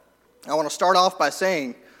I want to start off by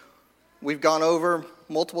saying we've gone over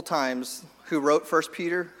multiple times who wrote 1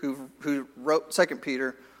 Peter, who wrote 2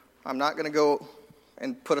 Peter. I'm not going to go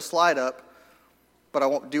and put a slide up, but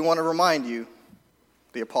I do want to remind you,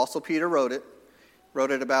 the Apostle Peter wrote it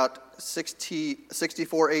about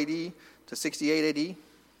 64 AD to 68 AD,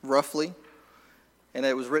 roughly, and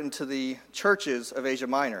it was written to the churches of Asia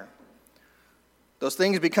Minor. Those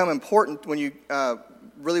things become important when you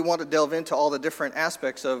really want to delve into all the different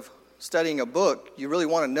aspects of studying a book. You really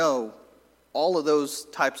want to know all of those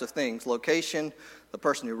types of things: location, the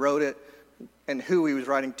person who wrote it, and who he was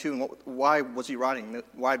writing to, and why was he writing?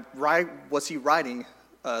 Why was he writing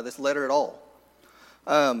this letter at all?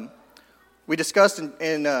 We discussed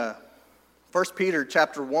in 1 Peter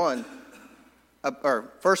chapter 1,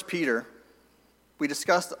 or 1 Peter, we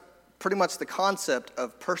discussed pretty much the concept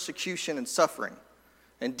of persecution and suffering,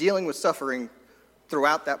 and dealing with suffering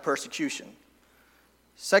throughout that persecution.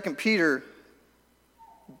 2 Peter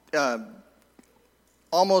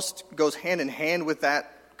almost goes hand in hand with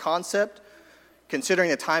that concept, considering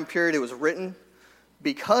the time period it was written,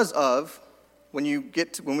 because of, when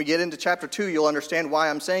we get into chapter 2, you'll understand why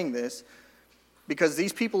I'm saying this, because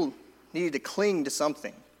these people needed to cling to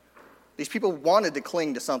something. These people wanted to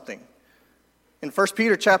cling to something. In 2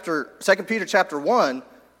 Peter chapter 1,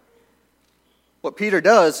 what Peter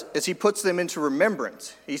does is he puts them into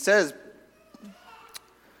remembrance. He says,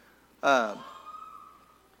 in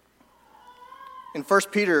 2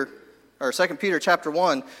 Peter chapter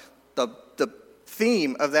 1, the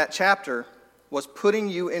theme of that chapter was putting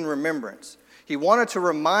you in remembrance. He wanted to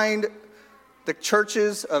remind the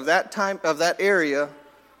churches of that time, of that area,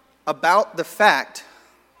 about the fact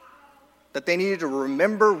that they needed to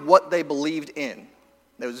remember what they believed in.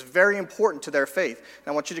 It was very important to their faith. And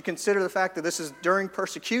I want you to consider the fact that this is during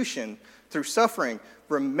persecution, through suffering.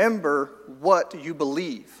 Remember what you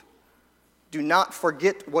believe. Do not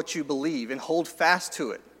forget what you believe, and hold fast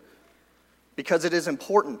to it, because it is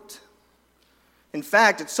important. In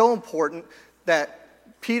fact, it's so important that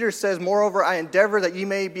Peter says, "Moreover, I endeavor that ye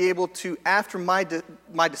may be able to, after my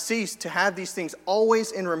decease, to have these things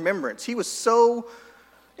always in remembrance." He was so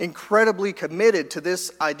incredibly committed to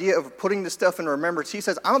this idea of putting this stuff in remembrance. He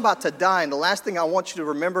says, "I'm about to die, and the last thing I want you to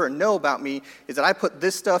remember and know about me is that I put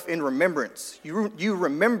this stuff in remembrance. You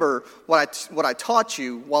remember what I taught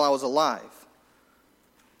you while I was alive.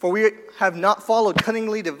 For we have not followed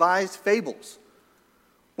cunningly devised fables,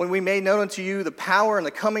 when we made known unto you the power and the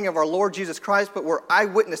coming of our Lord Jesus Christ, but were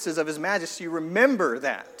eyewitnesses of his majesty." Remember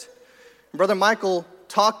that. Brother Michael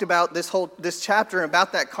talked about this chapter,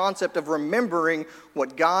 about that concept of remembering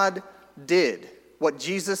what God did, what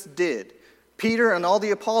Jesus did. Peter and all the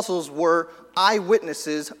apostles were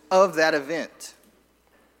eyewitnesses of that event.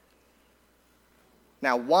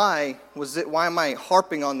 Now, why am I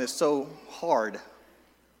harping on this so hard?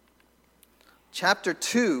 Chapter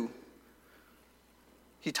 2,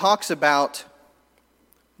 he talks about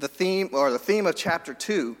the theme of chapter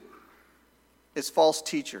 2 is false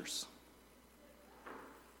teachers.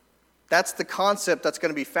 That's the concept that's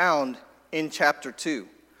going to be found in chapter 2.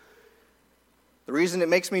 The reason it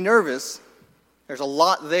makes me nervous, there's a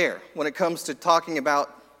lot there when it comes to talking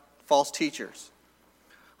about false teachers.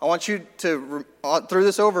 I want you to, through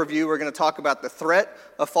this overview, we're going to talk about the threat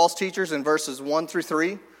of false teachers in verses 1 through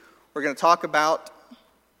 3. We're going to talk about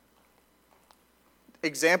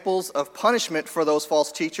examples of punishment for those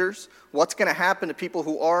false teachers. What's going to happen to people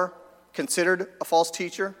who are considered a false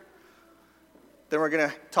teacher? Then we're going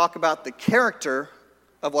to talk about the character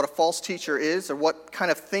of what a false teacher is, or what kind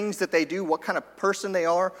of things that they do, what kind of person they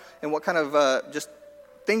are, and what kind of just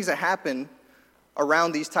things that happen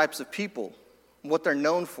around these types of people, what they're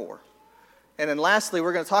known for. And then lastly,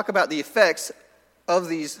 we're going to talk about the effects of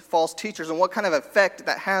these false teachers and what kind of effect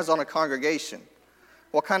that has on a congregation,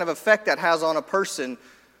 what kind of effect that has on a person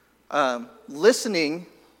listening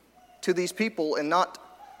to these people and not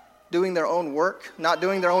doing their own work, not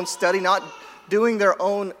doing their own study, not doing their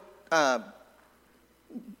own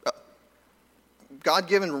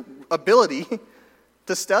God-given ability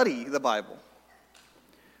to study the Bible.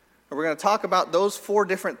 And we're going to talk about those 4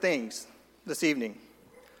 different things this evening.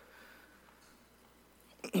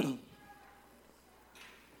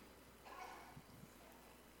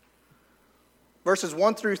 Verses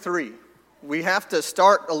 1 through 3. We have to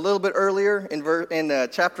start a little bit earlier in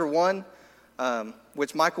chapter 1,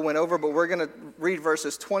 which Michael went over, but we're going to read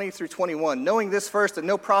verses 20 through 21. "Knowing this first, that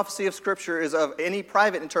no prophecy of Scripture is of any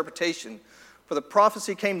private interpretation. For the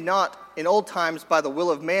prophecy came not in old times by the will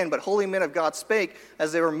of man, but holy men of God spake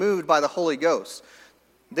as they were moved by the Holy Ghost."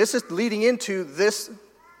 This is leading into this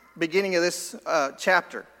beginning of this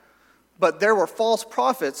chapter. But there were false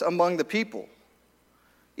prophets among the people.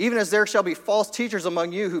 Even as there shall be false teachers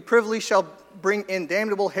among you, who privily shall bring in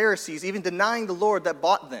damnable heresies, even denying the Lord that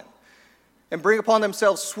bought them, and bring upon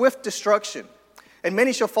themselves swift destruction. And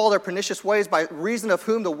many shall fall their pernicious ways, by reason of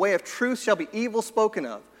whom the way of truth shall be evil spoken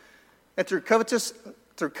of. And through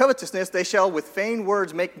covetousness they shall with vain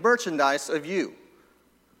words make merchandise of you,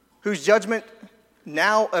 whose judgment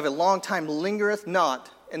now of a long time lingereth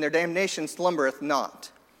not, and their damnation slumbereth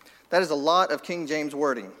not. That is a lot of King James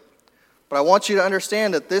wording. But I want you to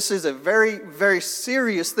understand that this is a very, very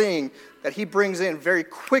serious thing that he brings in very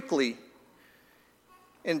quickly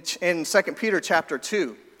in 2 Peter chapter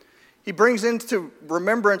 2. He brings into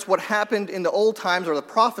remembrance what happened in the old times, or the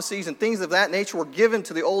prophecies and things of that nature were given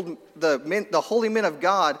to the holy men of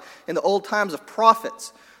God in the old times of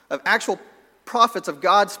prophets, of actual prophets of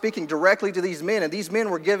God speaking directly to these men. And these men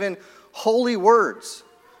were given holy words.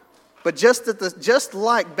 But just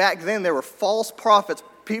like back then there were false prophets,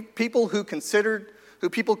 people who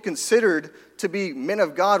people considered to be men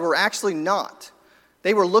of God were actually not.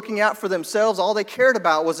 They were looking out for themselves. All they cared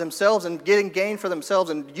about was themselves and getting gain for themselves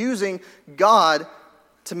and using God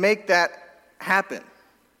to make that happen.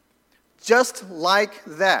 Just like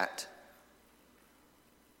that,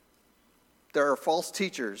 there are false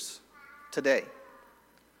teachers today.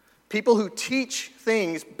 People who teach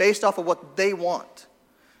things based off of what they want,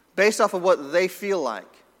 based off of what they feel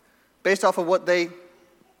like, based off of what they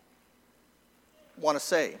want to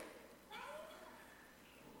say.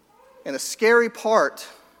 And the scary part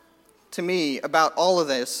to me about all of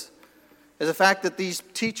this is the fact that these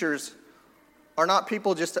teachers are not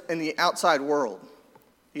people just in the outside world.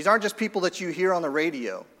 These aren't just people that you hear on the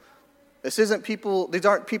radio. These aren't people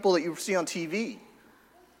that you see on TV.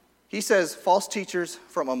 He says, false teachers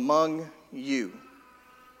from among you.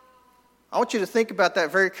 I want you to think about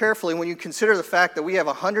that very carefully when you consider the fact that we have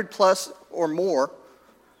 100 plus or more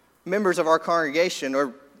members of our congregation,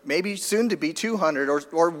 or maybe soon to be 200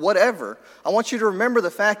 or whatever. I want you to remember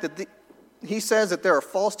the fact that he says that there are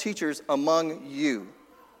false teachers among you.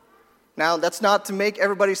 Now, that's not to make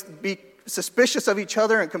everybody be suspicious of each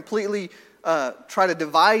other and completely try to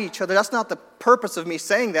divide each other. That's not the purpose of me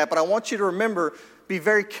saying that, but I want you to remember, be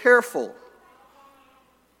very careful.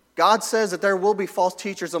 God says that there will be false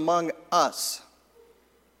teachers among us.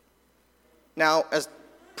 Now, as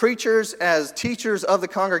preachers, as teachers of the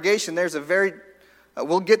congregation, there's a very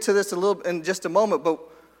we'll get to this a little in just a moment, but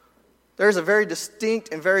there's a very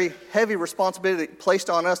distinct and very heavy responsibility placed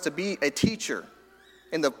on us to be a teacher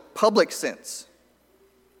in the public sense,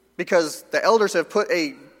 because the elders have put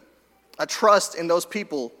a trust in those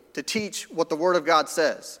people to teach what the Word of God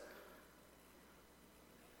says.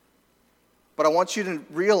 But I want you to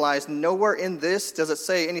realize nowhere in this does it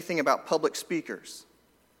say anything about public speakers.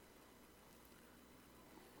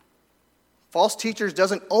 False teachers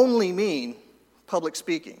doesn't only mean public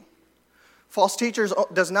speaking. False teachers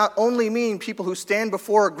does not only mean people who stand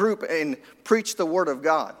before a group and preach the Word of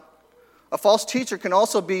God. A false teacher can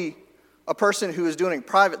also be a person who is doing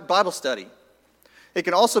private Bible study. It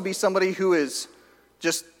can also be somebody who is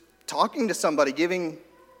just talking to somebody, giving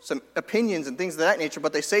some opinions and things of that nature,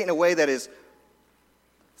 but they say it in a way that is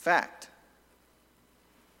fact.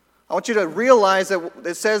 I want you to realize that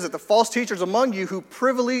it says that the false teachers among you who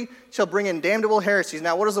privily shall bring in damnable heresies.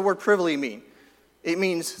 Now, what does the word privily mean? It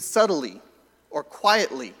means subtly or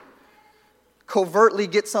quietly, covertly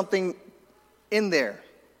get something in there.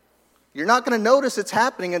 You're not going to notice it's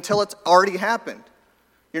happening until it's already happened.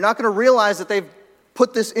 You're not going to realize that they've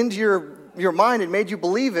put this into your mind and made you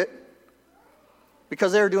believe it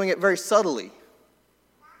because they're doing it very subtly.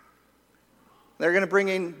 They're going to bring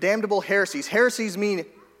in damnable heresies. Heresies mean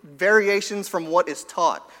variations from what is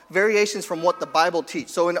taught, variations from what the Bible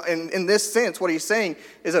teaches. So in this sense, what he's saying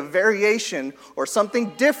is a variation or something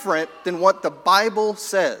different than what the Bible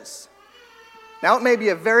says. Now, it may be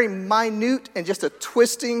a very minute and just a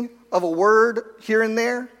twisting of a word here and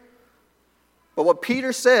there, but what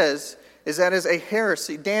Peter says is that is a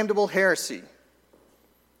heresy, damnable heresy.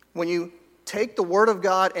 When you take the Word of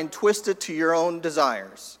God and twist it to your own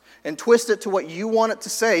desires, and twist it to what you want it to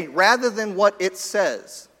say rather than what it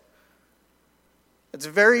says. It's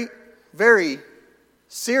very, very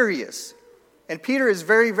serious. And Peter is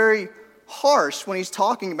very, very harsh when he's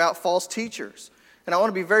talking about false teachers. And I want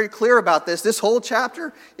to be very clear about this. This whole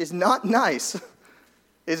chapter is not nice.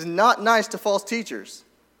 It's not nice to false teachers.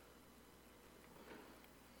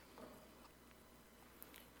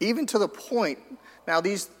 Even to the point, now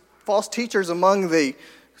these false teachers among the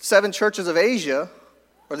 7 churches of Asia,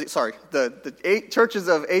 the 8 churches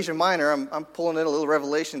of Asia Minor, I'm pulling in a little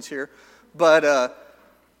Revelations here, but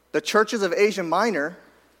the churches of Asia Minor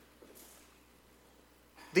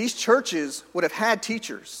these churches would have had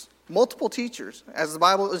teachers, multiple teachers, as the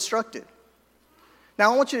Bible instructed.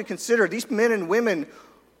 Now, I want you to consider these men and women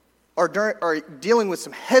are dealing with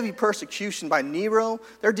some heavy persecution by Nero.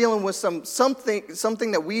 They're dealing with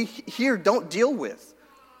something that we here don't deal with.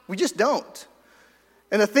 We just don't.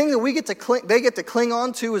 And the thing that they get to cling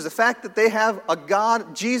on to is the fact that they have a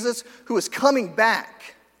God, Jesus, who is coming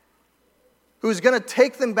back, who is going to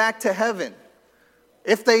take them back to heaven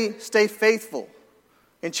if they stay faithful.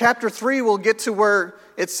 In chapter 3, we'll get to where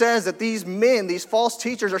it says that these men, these false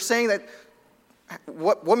teachers, are saying that,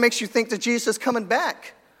 what makes you think that Jesus is coming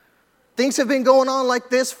back? Things have been going on like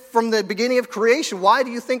this from the beginning of creation. Why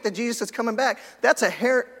do you think that Jesus is coming back? That's a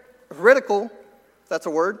heretical, if that's a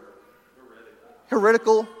word?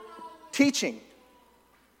 Heretical teaching.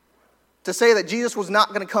 To say that Jesus was not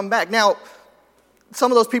going to come back. Now,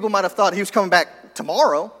 some of those people might have thought he was coming back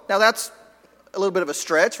tomorrow. Now, that's a little bit of a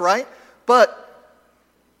stretch, right? But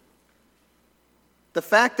the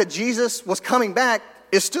fact that Jesus was coming back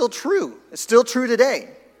is still true. It's still true today.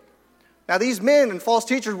 Now, these men and false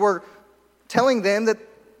teachers were telling them that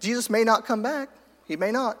Jesus may not come back. He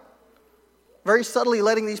may not. Very subtly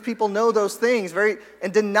letting these people know those things,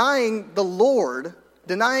 and denying the Lord,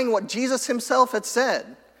 denying what Jesus himself had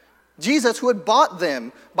said. Jesus, who had bought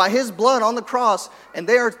them by his blood on the cross, and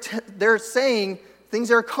they're saying things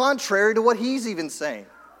that are contrary to what he's even saying.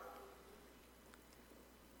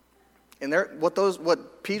 And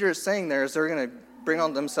what Peter is saying there is they're going to bring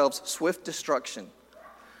on themselves swift destruction.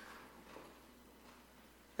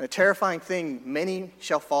 And a terrifying thing, many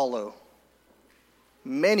shall follow.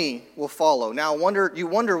 Many will follow. Now, you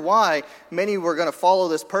wonder why many were going to follow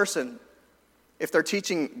this person if they're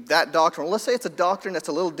teaching that doctrine. Well, let's say it's a doctrine that's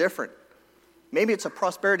a little different. Maybe it's a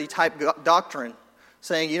prosperity type doctrine,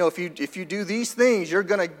 saying, if you do these things, you're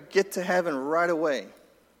going to get to heaven right away.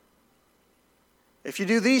 If you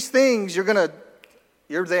do these things,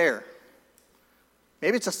 you're there.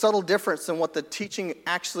 Maybe it's a subtle difference in what the teaching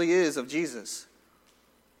actually is of Jesus.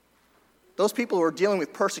 Those people who are dealing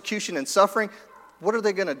with persecution and suffering, what are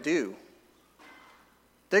they going to do?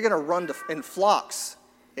 They're going to run in flocks.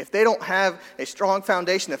 If they don't have a strong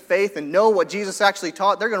foundation of faith and know what Jesus actually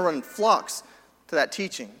taught, they're going to run in flocks to that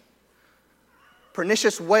teaching.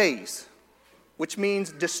 Pernicious ways, which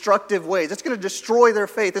means destructive ways. It's going to destroy their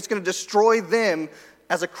faith. It's going to destroy them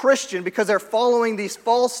as a Christian because they're following these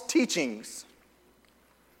false teachings.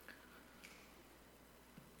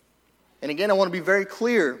 And again, I want to be very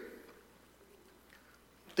clear.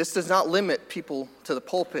 This does not limit people to the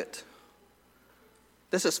pulpit.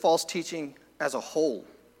 This is false teaching as a whole.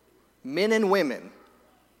 Men and women.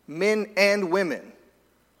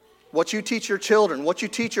 What you teach your children, what you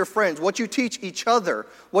teach your friends, what you teach each other,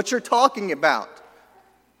 what you're talking about.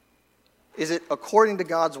 Is it according to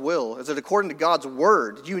God's will? Is it according to God's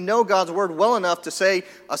word? Do you know God's word well enough to say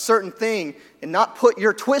a certain thing and not put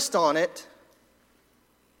your twist on it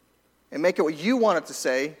and make it what you want it to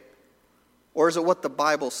say? Or is it what the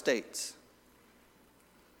Bible states?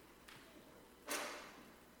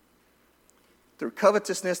 Through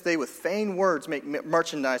covetousness, they with feigned words make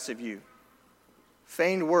merchandise of you.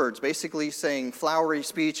 Feigned words, basically saying flowery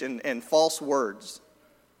speech and false words.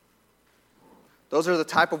 Those are the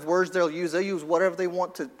type of words they'll use. They'll use whatever they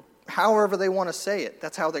want to, however they want to say it.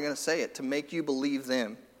 That's how they're going to say it, to make you believe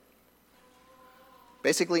them.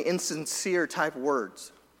 Basically insincere type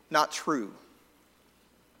words, not true.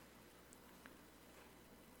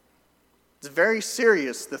 It's very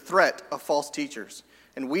serious, the threat of false teachers.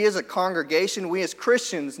 And we as a congregation, we as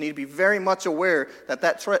Christians need to be very much aware that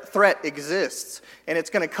that threat exists. And it's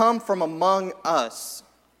going to come from among us.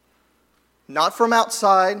 Not from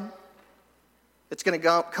outside. It's going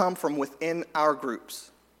to come from within our groups.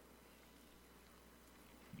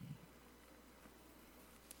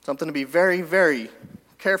 Something to be very, very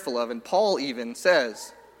careful of. And Paul even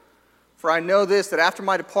says, "For I know this, that after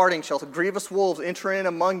my departing shall grievous wolves enter in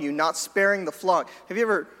among you, not sparing the flock." Have you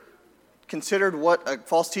ever considered what a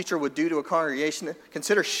false teacher would do to a congregation?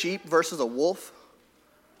 Consider sheep versus a wolf.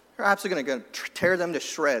 They're absolutely going to tear them to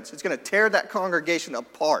shreds. It's going to tear that congregation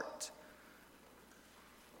apart.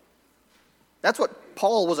 That's what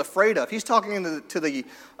Paul was afraid of. He's talking to the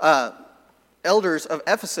elders of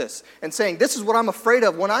Ephesus and saying, this is what I'm afraid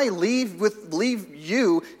of. When I leave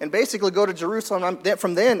you and basically go to Jerusalem,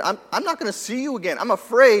 from then, I'm not going to see you again. I'm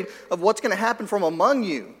afraid of what's going to happen from among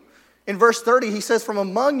you. In verse 30, he says, "From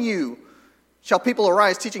among you shall people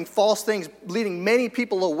arise, teaching false things, leading many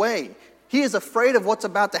people away." He is afraid of what's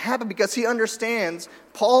about to happen because he understands,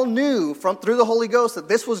 Paul knew through the Holy Ghost that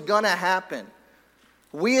this was going to happen.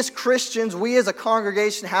 We as Christians, we as a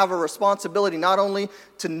congregation have a responsibility not only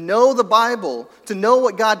to know the Bible, to know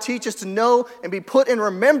what God teaches, to know and be put in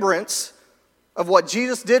remembrance of what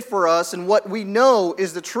Jesus did for us and what we know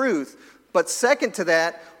is the truth. But second to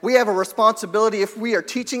that, we have a responsibility if we are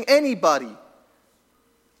teaching anybody.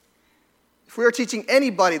 If we are teaching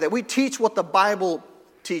anybody, that we teach what the Bible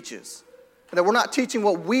teaches. And that we're not teaching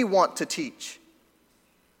what we want to teach.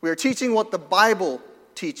 We are teaching what the Bible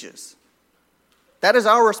teaches. That is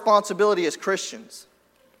our responsibility as Christians.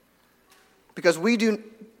 Because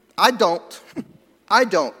I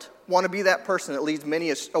don't want to be that person that leads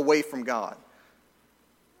many away from God.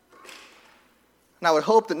 And I would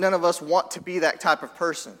hope that none of us want to be that type of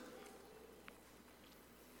person.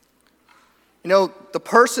 You know, the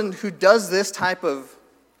person who does this type of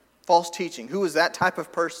false teaching, who is that type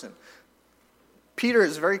of person? Peter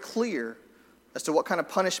is very clear as to what kind of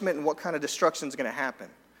punishment and what kind of destruction is going to happen.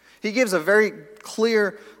 He gives a very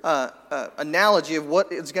clear analogy of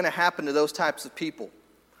what is going to happen to those types of people.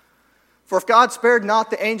 For if God spared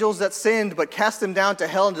not the angels that sinned, but cast them down to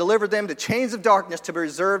hell and delivered them to chains of darkness to be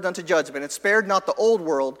reserved unto judgment, and spared not the old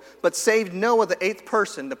world, but saved Noah the eighth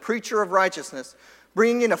person, the preacher of righteousness,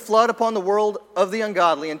 bringing in a flood upon the world of the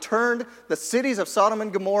ungodly, and turned the cities of Sodom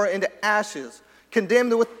and Gomorrah into ashes,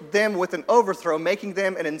 condemned them with an overthrow, making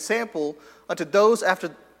them an ensample unto those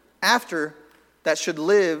after that should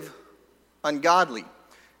live ungodly,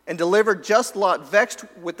 and delivered just Lot, vexed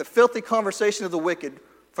with the filthy conversation of the wicked.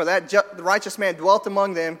 For that the righteous man dwelt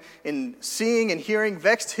among them, in seeing and hearing,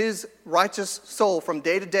 vexed his righteous soul from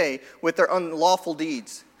day to day with their unlawful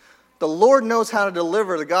deeds. The Lord knows how to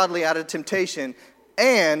deliver the godly out of temptation,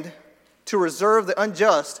 and to reserve the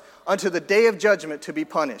unjust unto the day of judgment to be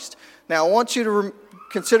punished. Now, I want you to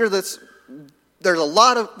consider this. There's a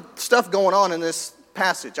lot of stuff going on in this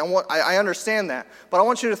passage. I understand that. But I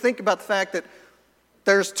want you to think about the fact that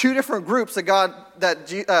there's two different groups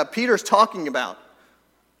that Peter's talking about.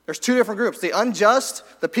 There's two different groups. The unjust,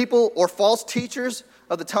 the people or false teachers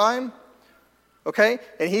of the time. Okay?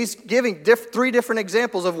 And he's giving three different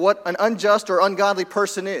examples of what an unjust or ungodly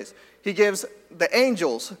person is. He gives the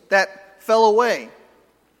angels that fell away.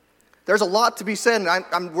 There's a lot to be said,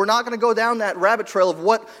 and we're not going to go down that rabbit trail of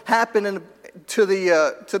what happened to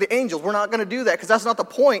the angels. We're not going to do that because that's not the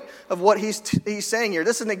point of what he's saying here.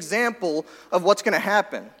 This is an example of what's going to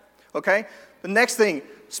happen. Okay? The next thing,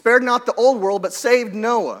 spared not the old world, but saved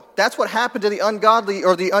Noah. That's what happened to the ungodly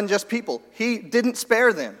or the unjust people. He didn't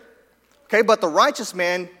spare them. Okay, but the righteous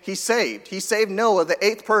man, he saved. He saved Noah, the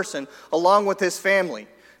eighth person, along with his family.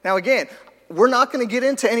 Now again, we're not going to get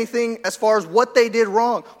into anything as far as what they did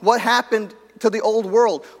wrong, what happened to the old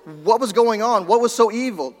world, what was going on, what was so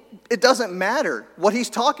evil. It doesn't matter. What he's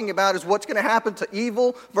talking about is what's going to happen to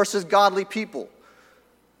evil versus godly people.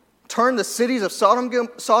 Turned the cities of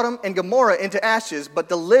Sodom and Gomorrah into ashes, but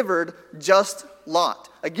delivered just Lot.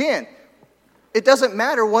 Again, it doesn't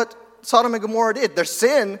matter what Sodom and Gomorrah did. Their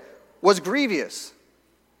sin was grievous,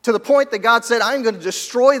 to the point that God said, I'm going to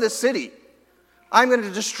destroy the city. I'm going to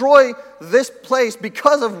destroy this place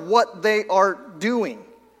because of what they are doing.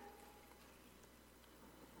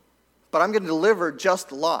 But I'm going to deliver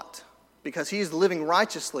just Lot because he's living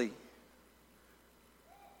righteously.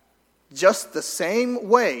 Just the same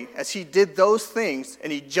way as he did those things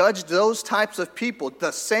and he judged those types of people,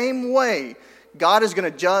 the same way God is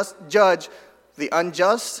going to judge the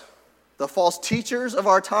unjust, the false teachers of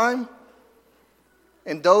our time,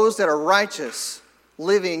 and those that are righteous,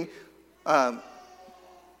 living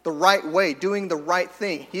the right way, doing the right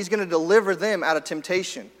thing. He's going to deliver them out of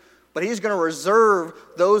temptation. But he's going to reserve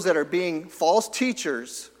those that are being false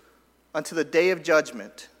teachers unto the day of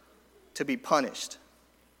judgment to be punished.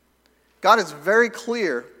 God is very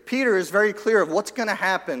clear. Peter is very clear of what's going to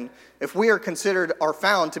happen if we are considered or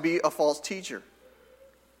found to be a false teacher.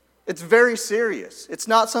 It's very serious. It's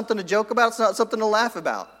not something to joke about. It's not something to laugh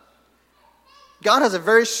about. God has a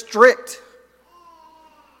very strict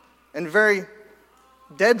and very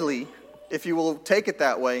deadly, if you will take it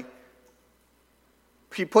that way,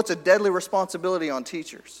 he puts a deadly responsibility on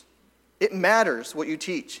teachers. It matters what you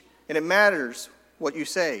teach, and it matters what you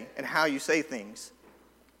say and how you say things.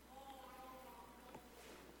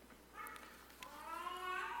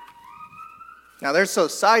 Now, there's a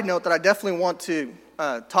side note that I definitely want to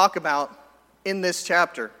talk about in this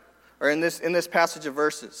chapter, or in this passage of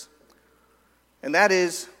verses, and that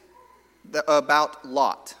is about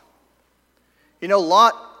Lot. You know,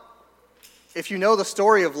 Lot, if you know the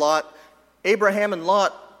story of Lot, Abraham and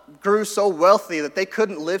Lot grew so wealthy that they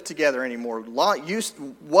couldn't live together anymore. Lot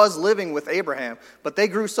was living with Abraham, but they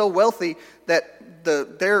grew so wealthy that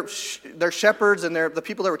their shepherds and the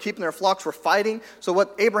people that were keeping their flocks were fighting. So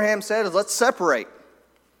what Abraham said is, let's separate.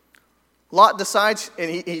 Lot decides, and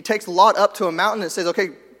he takes Lot up to a mountain and says, okay,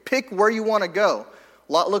 pick where you want to go.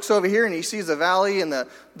 Lot looks over here and he sees the valley and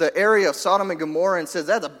the area of Sodom and Gomorrah and says,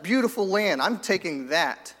 that's a beautiful land. I'm taking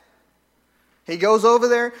that. He goes over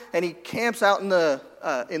there and he camps out in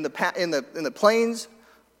the plains,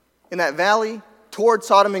 in that valley, toward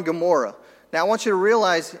Sodom and Gomorrah. Now I want you to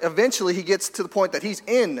realize, eventually he gets to the point that he's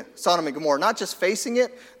in Sodom and Gomorrah, not just facing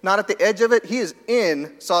it, not at the edge of it. He is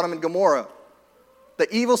in Sodom and Gomorrah,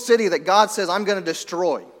 the evil city that God says, I'm going to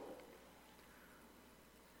destroy.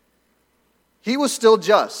 He was still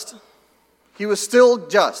just. He was still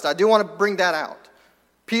just. I do want to bring that out.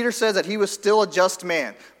 Peter says that he was still a just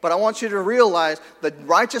man. But I want you to realize the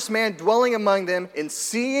righteous man dwelling among them, in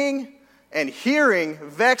seeing and hearing,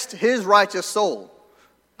 vexed his righteous soul.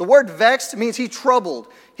 The word vexed means he troubled.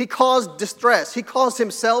 He caused distress. He caused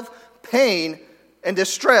himself pain and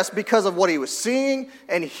distress because of what he was seeing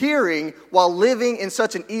and hearing while living in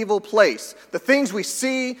such an evil place. The things we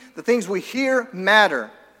see, the things we hear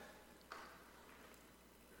matter.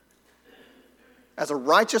 As a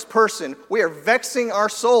righteous person, we are vexing our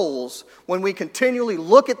souls when we continually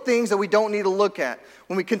look at things that we don't need to look at,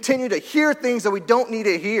 when we continue to hear things that we don't need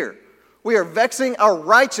to hear. We are vexing our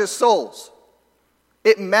righteous souls.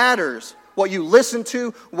 It matters what you listen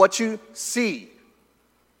to, what you see.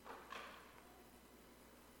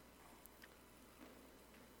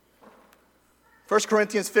 First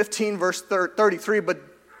Corinthians 15, verse 33, but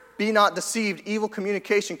be not deceived, evil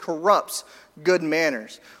communication corrupts good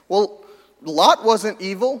manners. Well, Lot wasn't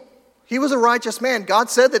evil. He was a righteous man. God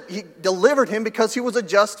said that he delivered him because he was a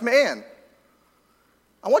just man.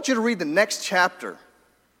 I want you to read the next chapter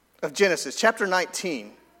of Genesis, chapter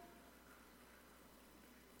 19.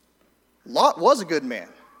 Lot was a good man.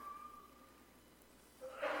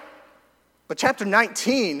 But chapter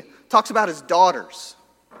 19 talks about his daughters,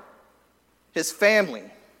 his family,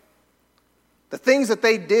 the things that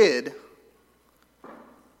they did.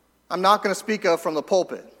 I'm not going to speak of from the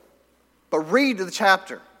pulpit. But read the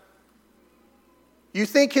chapter. You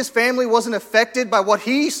think his family wasn't affected by what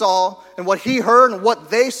he saw and what he heard and what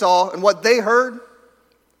they saw and what they heard?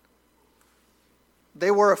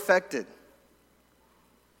 They were affected.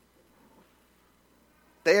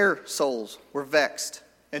 Their souls were vexed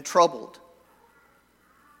and troubled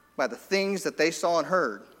by the things that they saw and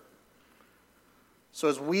heard. So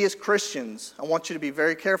as we as Christians, I want you to be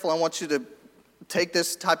very careful. I want you to take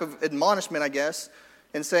this type of admonishment, I guess,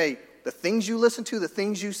 and say, the things you listen to, the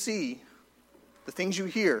things you see, the things you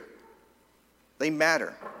hear, they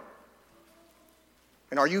matter.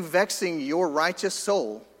 And are you vexing your righteous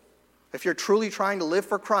soul? If you're truly trying to live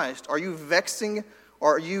for Christ, are you vexing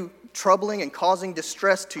or are you troubling and causing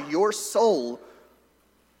distress to your soul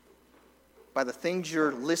by the things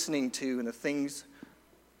you're listening to and the things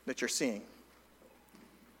that you're seeing?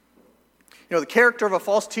 You know, the character of a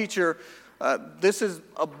false teacher, this is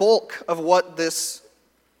a bulk of what this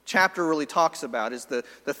chapter really talks about, is the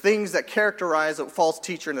things that characterize a false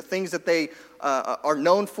teacher and the things that they are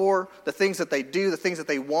known for, the things that they do, the things that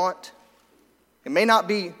they want. It may not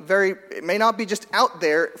be just out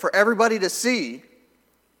there for everybody to see.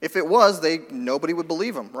 If it was, nobody would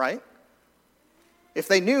believe them, right? If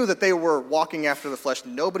they knew that they were walking after the flesh,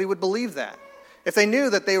 nobody would believe that. If they knew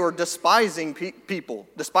that they were despising people,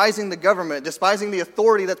 despising the government, despising the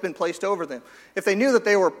authority that's been placed over them, if they knew that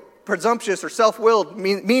they were presumptuous or self-willed,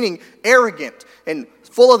 meaning arrogant and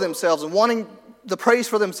full of themselves and wanting the praise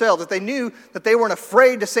for themselves, if they knew that they weren't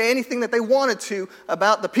afraid to say anything that they wanted to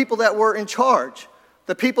about the people that were in charge,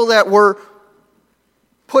 the people that were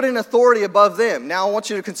put in authority above them. Now I want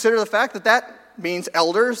you to consider the fact that means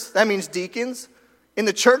elders, that means deacons. In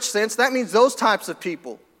the church sense, that means those types of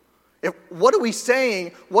people. What are we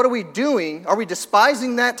saying? What are we doing? Are we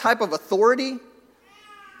despising that type of authority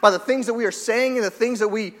by the things that we are saying and the things that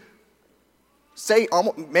we say,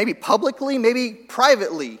 maybe publicly, maybe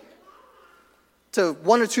privately, to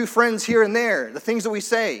one or two friends here and there, the things that we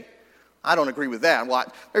say? I don't agree with that.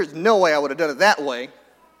 Well, there's no way I would have done it that way.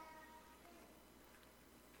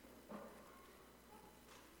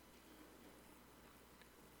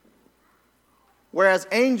 Whereas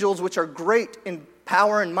angels, which are great in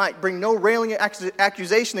power and might, bring no railing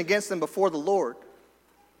accusation against them before the Lord.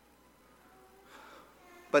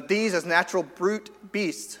 But these, as natural brute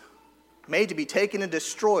beasts, made to be taken and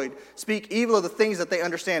destroyed, speak evil of the things that they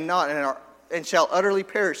understand not, and shall utterly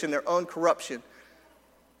perish in their own corruption.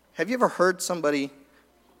 Have you ever heard somebody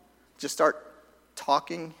just start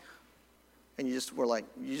talking, and you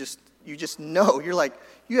just know. You're like,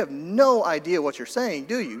 you have no idea what you're saying,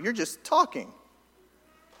 do you? You're just talking.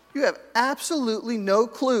 You have absolutely no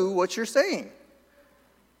clue what you're saying.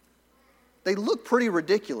 They look pretty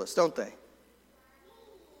ridiculous, don't they?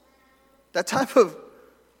 That type of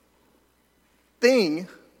thing,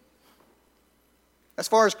 as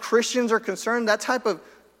far as Christians are concerned, that type of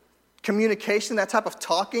communication, that type of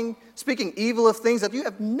talking, speaking evil of things that you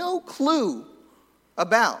have no clue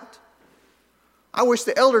about. I wish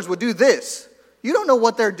the elders would do this. You don't know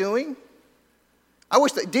what they're doing. I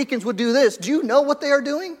wish the deacons would do this. Do you know what they are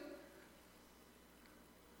doing?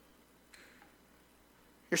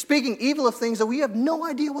 You're speaking evil of things that we have no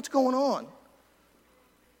idea what's going on.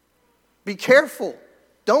 Be careful.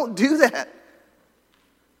 Don't do that.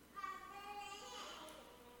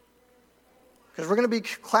 Because we're going to be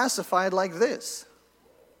classified like this.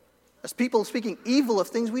 As people speaking evil of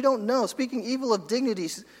things we don't know, speaking evil of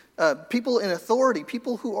dignities, people in authority,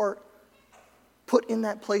 people who are put in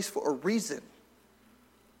that place for a reason.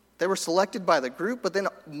 They were selected by the group, but then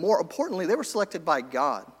more importantly, they were selected by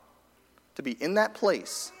God to be in that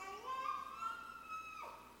place.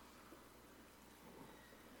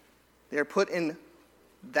 They are put in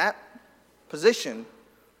that position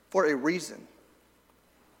for a reason.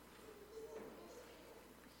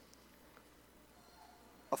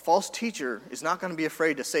 A false teacher is not going to be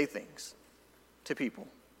afraid to say things to people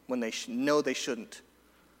when they know they shouldn't.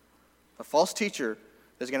 A false teacher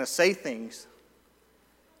is going to say things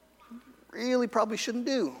really probably shouldn't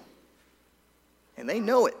do. And they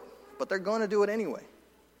know it, but they're going to do it anyway.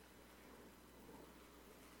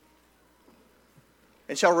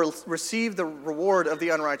 And shall receive the reward of the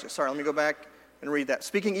unrighteous. Sorry, let me go back and read that.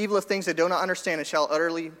 Speaking evil of things they do not understand, and shall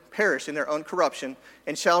utterly perish in their own corruption,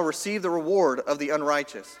 and shall receive the reward of the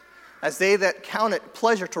unrighteous, as they that count it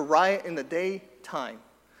pleasure to riot in the daytime.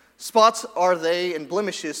 Spots are they and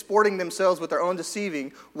blemishes, sporting themselves with their own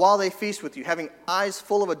deceiving, while they feast with you, having eyes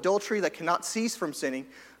full of adultery that cannot cease from sinning,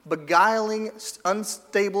 beguiling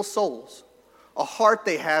unstable souls. A heart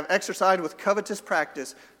they have exercised with covetous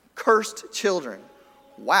practice, cursed children.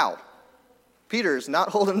 Wow. Peter is not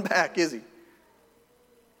holding back, is he?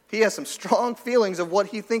 He has some strong feelings of what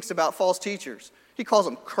he thinks about false teachers. He calls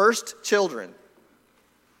them cursed children.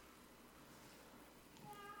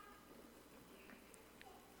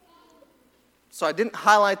 So I didn't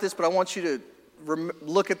highlight this, but I want you to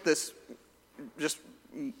look at this. Just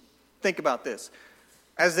think about this.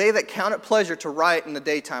 As they that count it pleasure to riot in the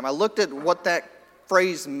daytime. I looked at what that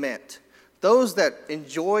phrase meant. Those that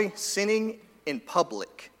enjoy sinning in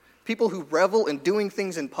public. People who revel in doing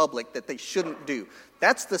things in public that they shouldn't do.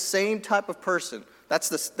 That's the same type of person. That's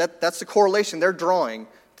the correlation they're drawing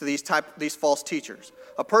to these false teachers.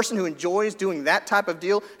 A person who enjoys doing that type of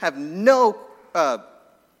deal have no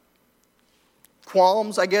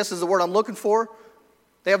qualms, I guess is the word I'm looking for.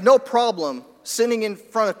 They have no problem sinning in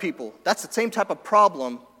front of people. That's the same type of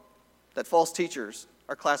problem that false teachers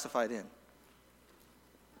are classified in.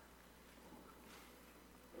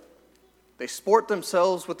 They sport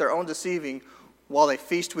themselves with their own deceiving while they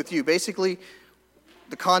feast with you. Basically,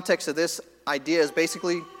 the context of this idea is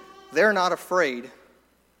basically they're not afraid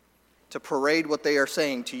to parade what they are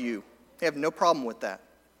saying to you. They have no problem with that.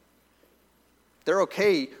 They're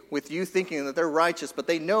okay with you thinking that they're righteous, but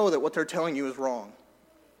they know that what they're telling you is wrong.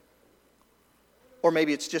 Or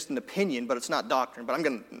maybe it's just an opinion, but it's not doctrine. But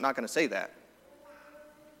I'm not going to say that.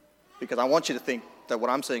 Because I want you to think that what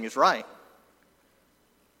I'm saying is right.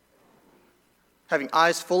 Having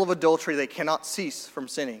eyes full of adultery, they cannot cease from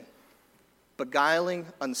sinning. Beguiling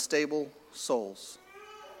unstable souls.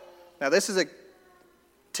 Now this is a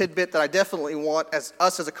tidbit that I definitely want us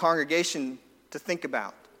as a congregation to think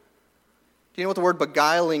about. Do you know what the word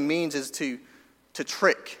beguiling means? Is to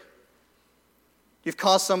trick. You've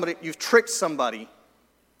tricked somebody.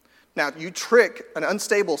 Now, you trick an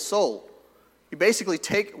unstable soul. You basically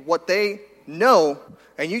take what they know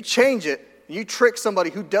and you change it. And you trick somebody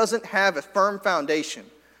who doesn't have a firm foundation.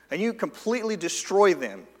 And you completely destroy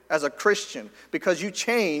them as a Christian because you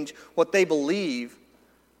change what they believe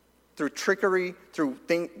through trickery, through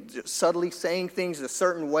subtly saying things a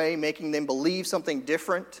certain way, making them believe something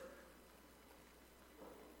different.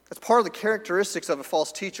 That's part of the characteristics of a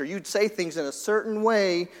false teacher. You'd say things in a certain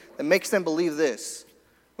way that makes them believe this,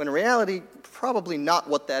 when in reality, probably not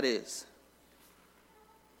what that is.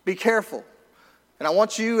 Be careful. And I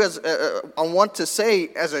want to say,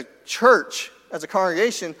 as a church, as a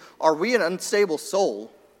congregation, are we an unstable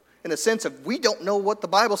soul? In the sense of we don't know what the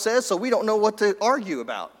Bible says, so we don't know what to argue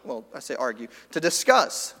about. Well, I say argue, to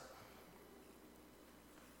discuss.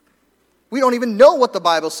 We don't even know what the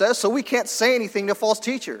Bible says, so we can't say anything to false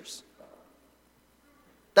teachers.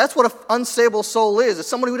 That's what an unstable soul is. It's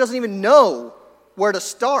somebody who doesn't even know where to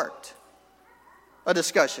start a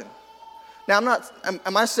discussion. Now,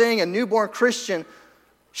 am I saying a newborn Christian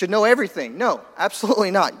should know everything? No,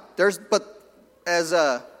 absolutely not. But as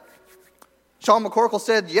Sean McCorkle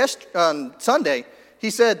said on Sunday, he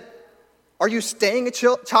said, "Are you staying a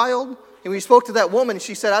child?" And we spoke to that woman, and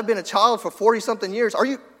she said, "I've been a child for 40-something years.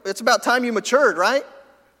 It's about time you matured, right?"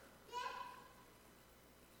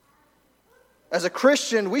 As a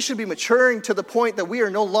Christian, we should be maturing to the point that we are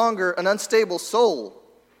no longer an unstable soul.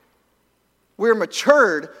 We're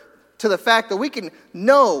matured to the fact that we can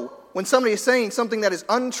know when somebody is saying something that is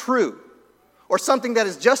untrue or something that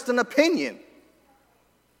is just an opinion.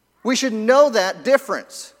 We should know that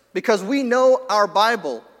difference because we know our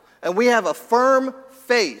Bible and we have a firm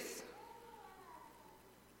faith.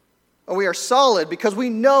 And we are solid because we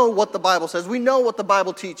know what the Bible says. We know what the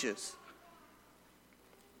Bible teaches.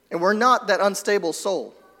 And we're not that unstable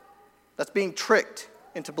soul that's being tricked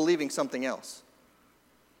into believing something else.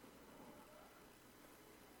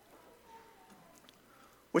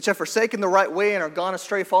 Which have forsaken the right way and are gone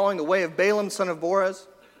astray, following the way of Balaam, son of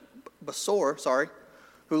Besor,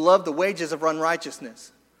 who loved the wages of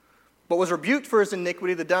unrighteousness, but was rebuked for his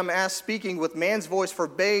iniquity. The dumb ass, speaking with man's voice,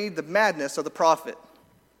 forbade the madness of the prophet.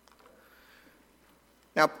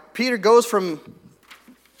 Now, Peter goes from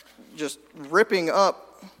just ripping up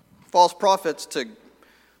false prophets to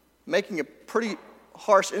making a pretty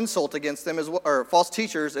harsh insult against them, or false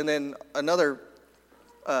teachers, and then another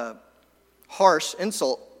harsh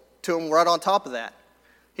insult to them right on top of that.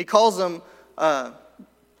 He calls them,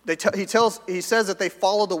 he says that they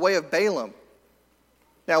follow the way of Balaam.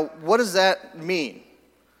 Now, what does that mean?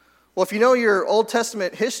 Well, if you know your Old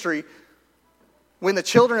Testament history, when the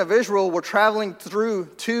children of Israel were traveling through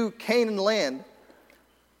to Canaan land,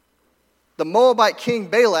 the Moabite king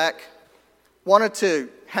Balak wanted to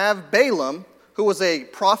have Balaam, who was a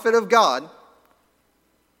prophet of God.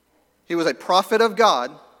 He was a prophet of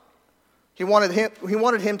God. He wanted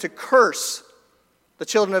him to curse the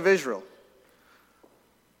children of Israel.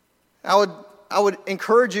 I would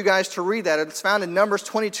encourage you guys to read that. It's found in Numbers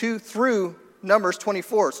 22 through Numbers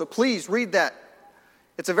 24. So please read that.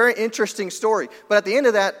 It's a very interesting story. But at the end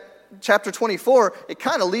of that, chapter 24, it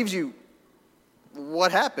kind of leaves you,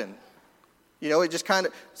 what happened? You know, it just kind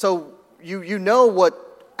of, so you know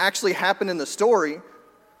what actually happened in the story.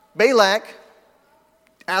 Balak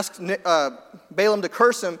asked Balaam to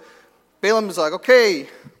curse him. Balaam's like, okay,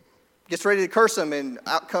 gets ready to curse him, and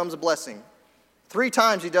out comes a blessing. 3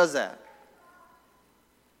 times he does that.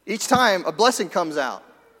 Each time a blessing comes out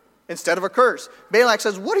instead of a curse. Balak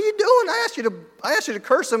says, "What are you doing? I asked you to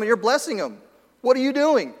curse him, and you're blessing him. What are you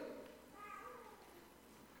doing?"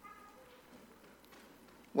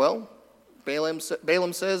 Well, Balaam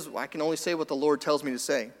says, "I can only say what the Lord tells me to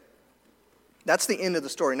say." That's the end of the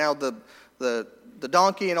story. Now, the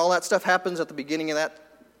donkey and all that stuff happens at the beginning of that.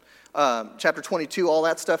 Chapter 22, all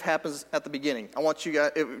that stuff happens at the beginning. I want you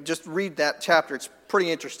guys, just read that chapter. It's pretty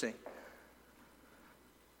interesting.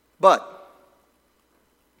 But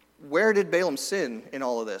where did Balaam sin in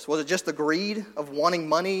all of this? Was it just the greed of wanting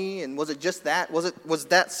money? And was it just that? Was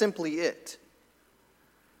that simply it?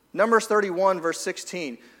 Numbers 31, verse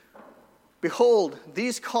 16. "Behold,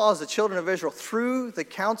 these caused the children of Israel through the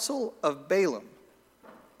counsel of Balaam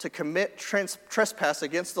to commit trespass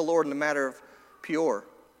against the Lord in the matter of Peor.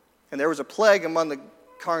 And there was a plague among the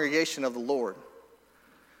congregation of the Lord."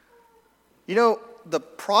 You know, the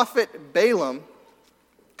prophet Balaam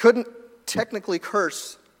couldn't technically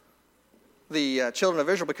curse the children of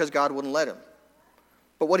Israel because God wouldn't let him.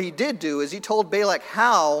 But what he did do is he told Balak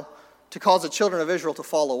how to cause the children of Israel to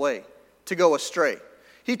fall away, to go astray.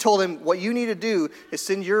 He told him, what you need to do is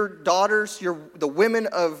send your daughters, the women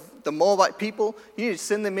of the Moabite people, you need to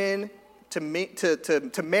send them in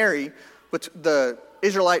to marry with the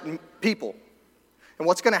Israelite people. And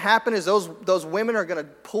what's going to happen is those women are going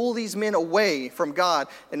to pull these men away from God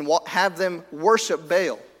and have them worship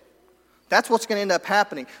Baal. That's what's going to end up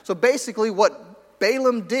happening. So basically what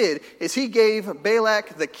Balaam did is he gave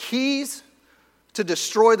Balak the keys to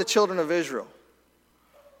destroy the children of Israel.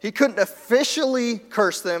 He couldn't officially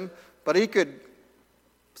curse them, but he could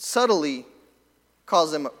subtly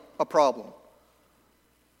cause them a problem.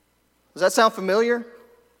 Does that sound familiar?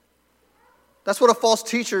 That's what a false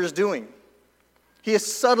teacher is doing. He is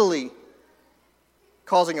subtly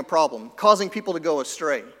causing a problem, causing people to go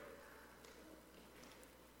astray.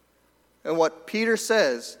 And what Peter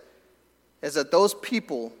says is that those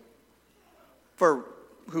people who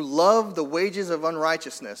love the wages of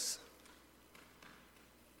unrighteousness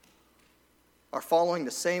are following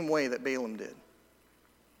the same way that Balaam did.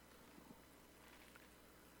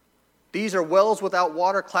 These are wells without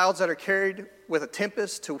water, clouds that are carried with a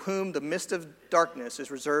tempest, to whom the mist of darkness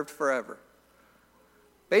is reserved forever.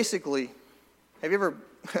 Basically, have you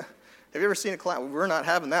ever seen a cloud? We're not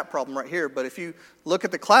having that problem right here, but if you look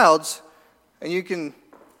at the clouds, and you can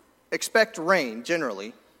expect rain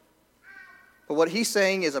generally, but what he's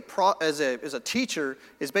saying is as a teacher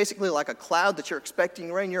is basically like a cloud that you're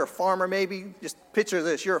expecting rain. You're a farmer maybe. Just picture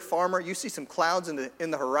this. You're a farmer. You see some clouds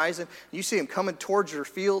in the horizon. You see them coming towards your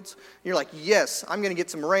fields. You're like, yes, I'm going to get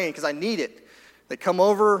some rain because I need it. They come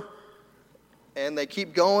over and they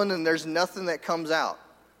keep going and there's nothing that comes out.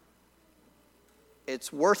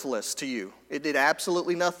 It's worthless to you. It did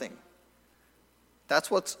absolutely nothing.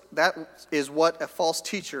 That is what a false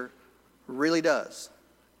teacher really does.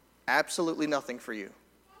 Absolutely nothing for you.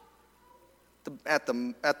 At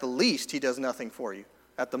the least, he does nothing for you.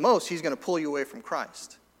 At the most, he's going to pull you away from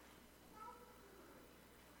Christ.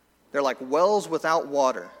 They're like wells without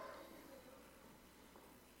water.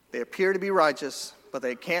 They appear to be righteous, but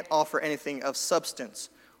they can't offer anything of substance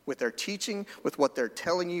with their teaching, with what they're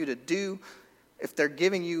telling you to do. If they're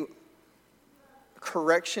giving you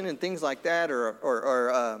correction and things like that,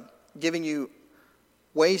 or giving you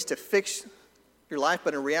ways to fix your life,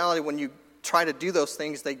 but in reality, when you try to do those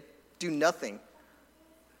things, they do nothing.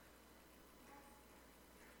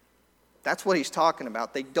 That's what he's talking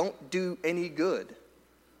about. They don't do any good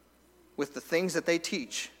with the things that they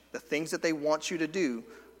teach, the things that they want you to do.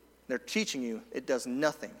 They're teaching you, it does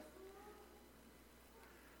nothing.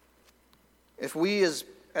 If we as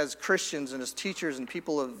Christians and as teachers and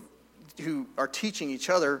people who are teaching each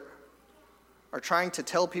other are trying to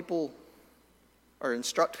tell people or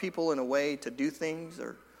instruct people in a way to do things,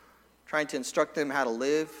 or trying to instruct them how to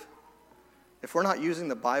live, if we're not using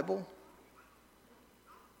the Bible,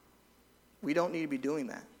 we don't need to be doing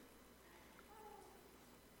that.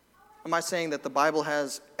 Am I saying that the Bible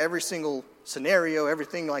has every single scenario,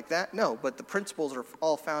 everything like that? No, but the principles are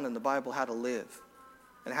all found in the Bible, how to live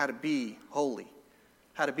and how to be holy,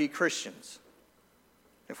 how to be Christians.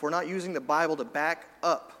 If we're not using the Bible to back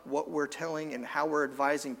up what we're telling and how we're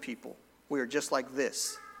advising people, we are just like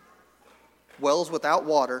this. Wells without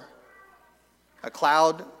water, a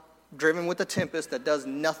cloud driven with a tempest that does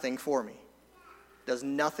nothing for me, does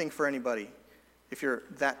nothing for anybody. If you're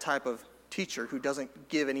that type of teacher who doesn't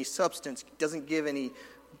give any substance, doesn't give any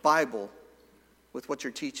Bible with what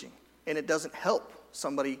you're teaching, and it doesn't help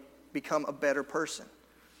somebody become a better person.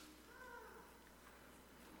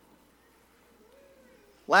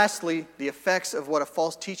 Lastly, the effects of what a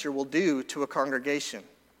false teacher will do to a congregation.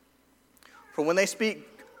 For when they speak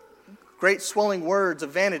great swelling words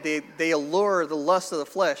of vanity, they allure the lust of the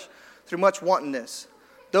flesh through much wantonness.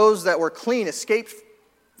 Those that were clean escaped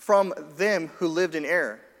from them who lived in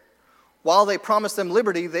error. While they promise them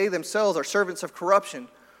liberty, they themselves are servants of corruption,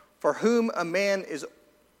 for of whom a man is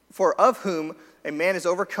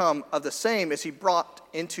overcome, of the same is he brought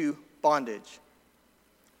into bondage.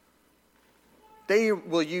 They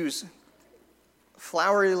will use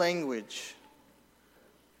flowery language.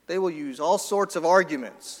 They will use all sorts of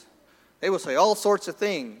arguments. They will say all sorts of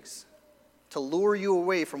things to lure you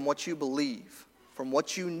away from what you believe, from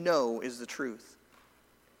what you know is the truth.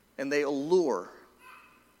 And they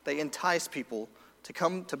entice people to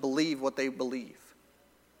come to believe what they believe.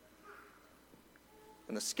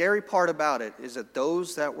 And the scary part about it is that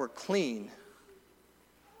those that were clean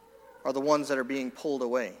are the ones that are being pulled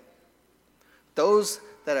away. Those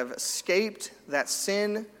that have escaped that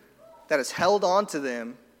sin that has held on to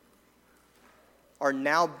them are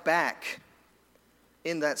now back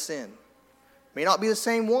in that sin. May not be the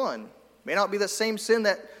same one. May not be the same sin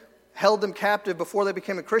that held them captive before they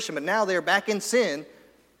became a Christian, but now they are back in sin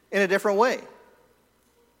in a different way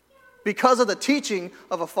because of the teaching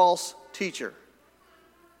of a false teacher.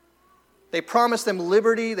 They promise them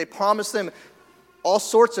liberty. They promise them all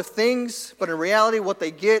sorts of things, but in reality, what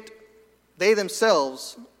they get, they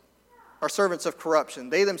themselves are servants of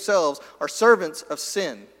corruption. They themselves are servants of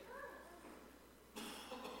sin.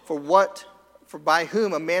 For by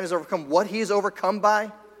whom a man is overcome, what he is overcome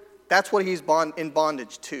by, that's what he's in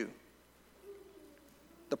bondage to.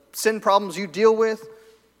 The sin problems you deal with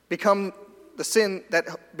become the sin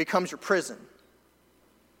that becomes your prison.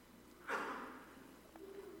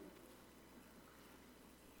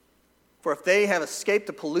 For if they have escaped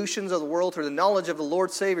the pollutions of the world through the knowledge of the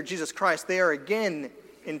Lord Savior Jesus Christ, they are again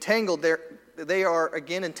entangled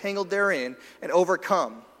therein and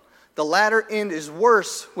overcome. The latter end is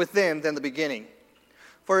worse with them than the beginning.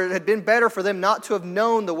 For it had been better for them not to have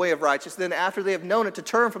known the way of righteousness than after they have known it to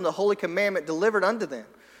turn from the holy commandment delivered unto them.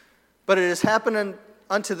 But it has happened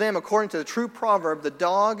unto them according to the true proverb, the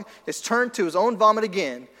dog is turned to his own vomit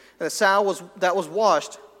again, and the sow that was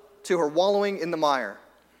washed to her wallowing in the mire.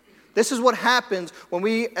 This is what happens when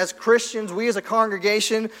we as Christians, we as a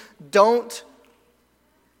congregation, don't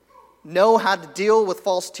know how to deal with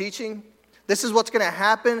false teaching. This is what's going to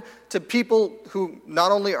happen to people who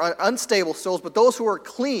not only are unstable souls, but those who are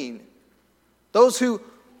clean, those who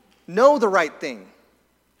know the right thing.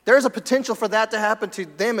 There's a potential for that to happen to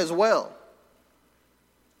them as well.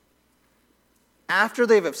 After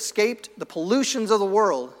they've escaped the pollutions of the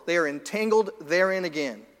world, they are entangled therein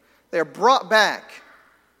again. They are brought back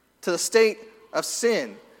to the state of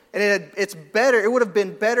sin. And it would have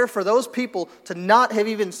been better for those people to not have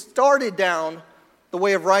even started down the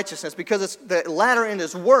way of righteousness, because the latter end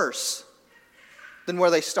is worse than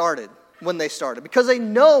when they started, because they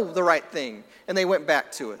know the right thing and they went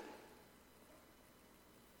back to it.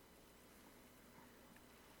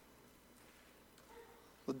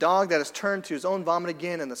 The dog that has turned to his own vomit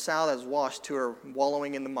again, and the sow that is washed to her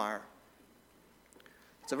wallowing in the mire.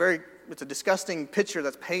 It's a disgusting picture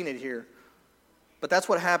that's painted here. But that's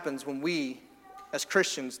what happens when we, as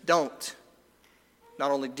Christians, don't not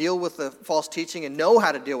only deal with the false teaching and know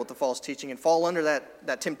how to deal with the false teaching and fall under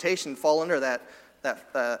that temptation, fall under that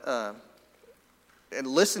and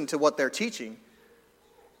listen to what they're teaching.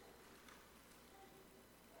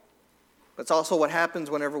 But it's also what happens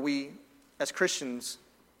whenever we, as Christians,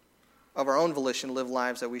 of our own volition, live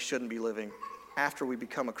lives that we shouldn't be living after we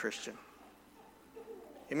become a Christian.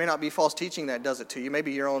 It may not be false teaching that does it to you. It may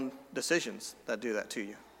be your own decisions that do that to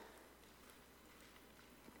you.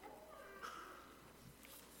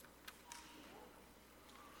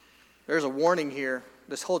 There's a warning here.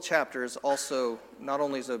 This whole chapter is also not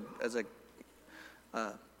only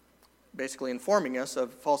basically informing us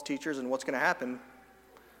of false teachers and what's going to happen,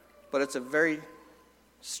 but it's a very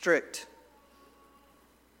strict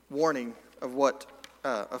warning of what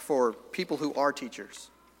for people who are teachers,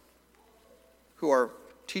 who are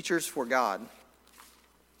teachers for God.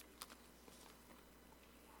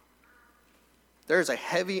 There is a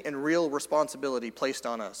heavy and real responsibility placed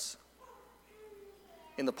on us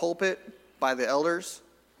in the pulpit, by the elders,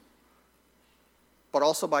 but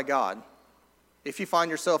also by God. If you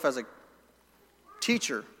find yourself as a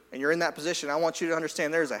teacher and you're in that position, I want you to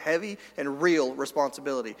understand there is a heavy and real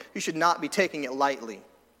responsibility. You should not be taking it lightly.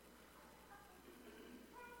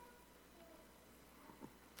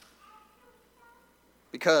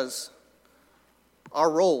 Because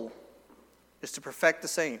our role is to perfect the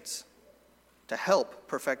saints, to help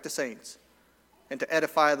perfect the saints, and to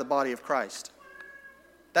edify the body of Christ.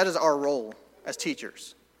 That is our role as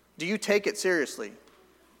teachers. Do you take it seriously?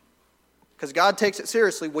 Because God takes it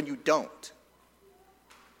seriously when you don't.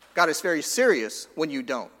 God is very serious when you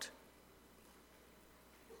don't.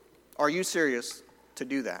 Are you serious to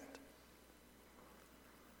do that?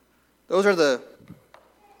 Those are the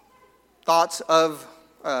thoughts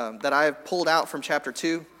that I have pulled out from chapter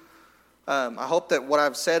 2. I hope that what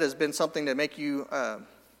I've said has been something to make you, that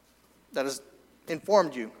has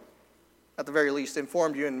informed you, at the very least,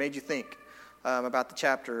 informed you and made you think about the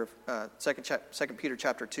chapter of 2 Peter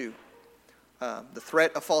chapter 2. The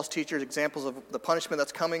threat of false teachers, examples of the punishment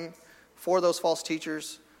that's coming for those false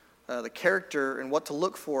teachers, the character and what to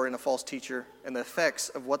look for in a false teacher, and the effects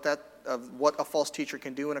of what a false teacher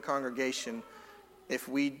can do in a congregation if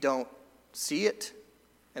we don't see it,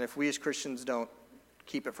 and if we as Christians don't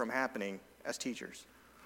keep it from happening as teachers.